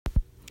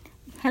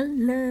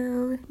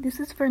Hello, this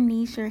is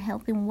Fernice, your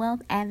health and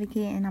wealth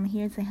advocate, and I'm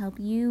here to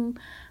help you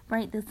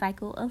break the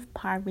cycle of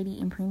poverty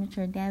and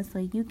premature death so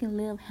you can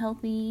live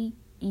healthier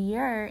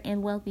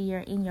and wealthier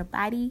in your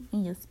body,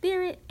 in your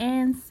spirit,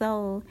 and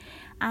soul.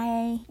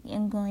 I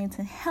am going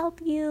to help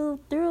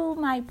you through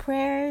my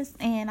prayers,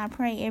 and I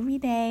pray every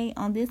day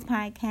on this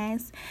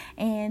podcast.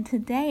 And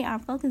today our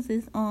focus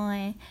is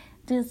on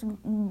just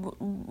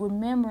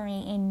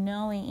remembering and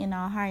knowing in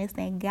our hearts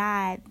that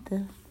God,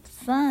 the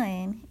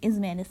Son, is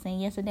medicine.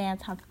 Yesterday I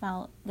talked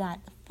about God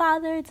the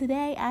Father.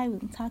 Today I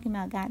was talking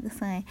about God the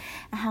Son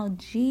and how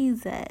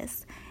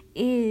Jesus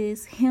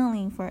is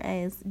healing for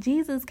us.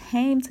 Jesus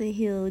came to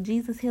heal.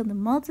 Jesus healed the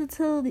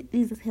multitude.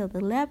 Jesus healed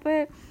the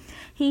leper.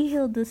 He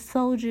healed the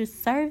soldier's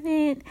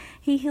servant.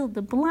 He healed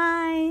the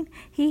blind.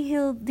 He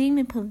healed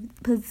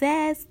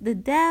demon-possessed, the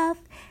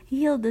deaf. He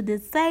healed the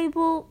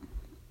disabled.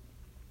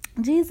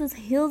 Jesus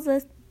heals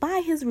us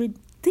by his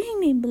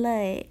redeeming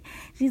blood.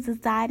 Jesus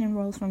died and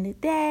rose from the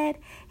dead.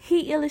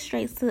 He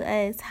illustrates to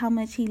us how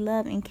much he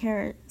loves and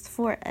cares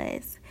for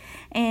us.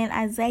 And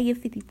Isaiah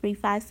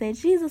 53:5 said,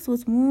 Jesus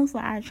was wounded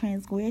for our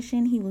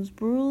transgression. He was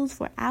bruised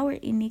for our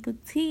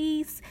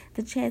iniquities.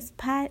 The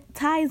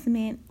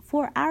chastisement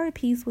for our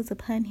peace was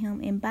upon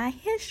him, and by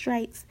his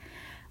stripes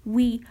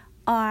we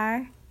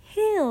are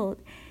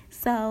healed.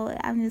 So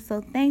I'm just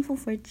so thankful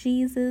for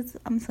Jesus.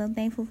 I'm so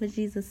thankful for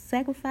Jesus'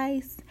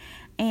 sacrifice.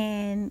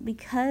 And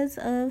because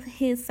of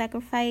his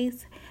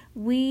sacrifice,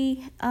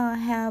 we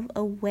have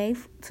a way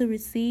to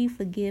receive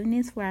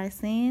forgiveness for our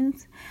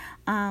sins.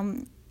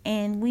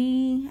 And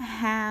we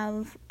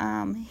have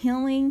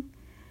healing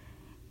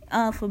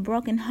for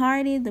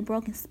brokenhearted, the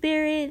broken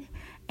spirit.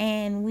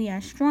 And we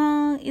are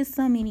strong. It's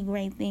so many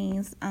great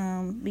things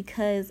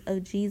because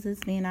of Jesus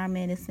being our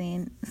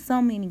medicine.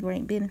 So many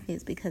great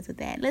benefits because of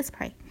that. Let's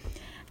pray.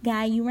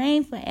 God, you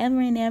reign forever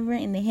and ever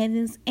in the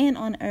heavens and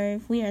on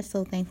earth. We are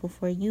so thankful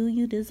for you.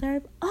 You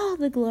deserve all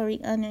the glory,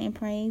 honor, and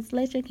praise.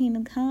 Let your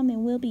kingdom come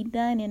and will be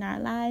done in our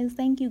lives.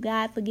 Thank you,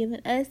 God, for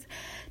giving us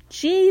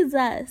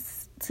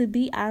Jesus to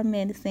be our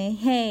medicine.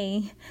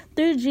 Hey,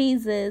 through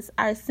Jesus,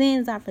 our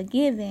sins are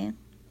forgiven.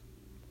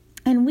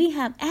 And we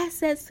have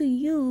access to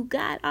you,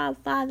 God our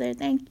Father.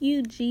 Thank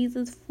you,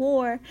 Jesus,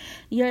 for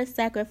your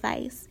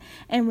sacrifice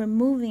and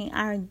removing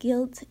our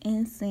guilt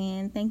and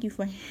sin. Thank you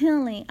for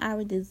healing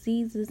our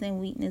diseases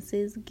and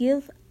weaknesses.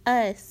 Give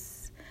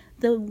us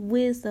the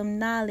wisdom,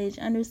 knowledge,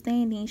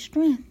 understanding,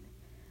 strength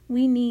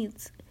we need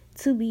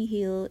to be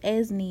healed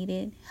as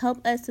needed.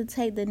 Help us to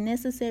take the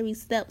necessary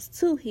steps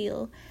to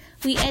heal.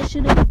 We ask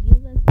you to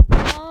forgive us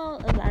all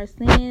of our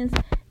sins,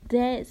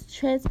 debts,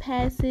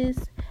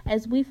 trespasses,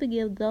 as we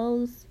forgive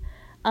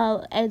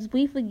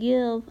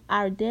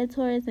our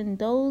debtors and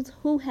those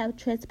who have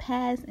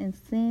trespassed and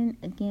sinned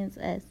against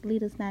us.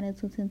 Lead us not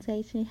into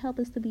temptation. Help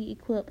us to be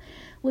equipped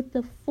with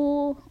the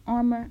full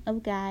armor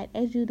of God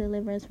as you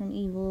deliver us from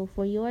evil.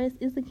 For yours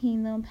is the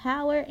kingdom,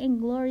 power, and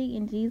glory.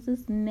 In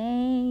Jesus'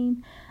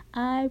 name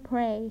I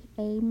pray.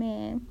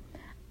 Amen.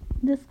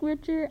 The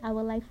scripture I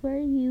would like for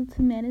you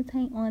to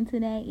meditate on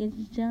today is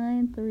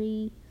John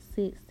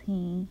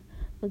 3:16.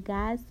 For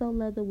God so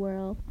loved the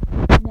world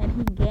that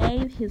he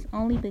gave his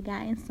only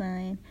begotten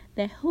Son,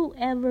 that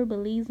whoever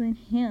believes in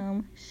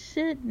him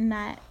should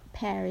not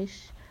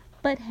perish,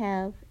 but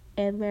have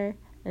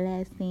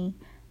everlasting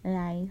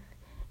life.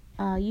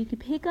 You can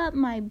pick up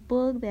my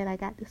book that I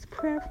got this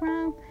prayer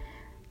from,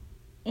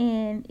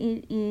 and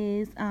it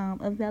is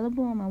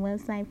available on my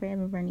website,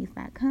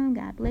 foreververnice.com.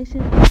 God bless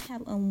you.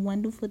 Have a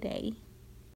wonderful day.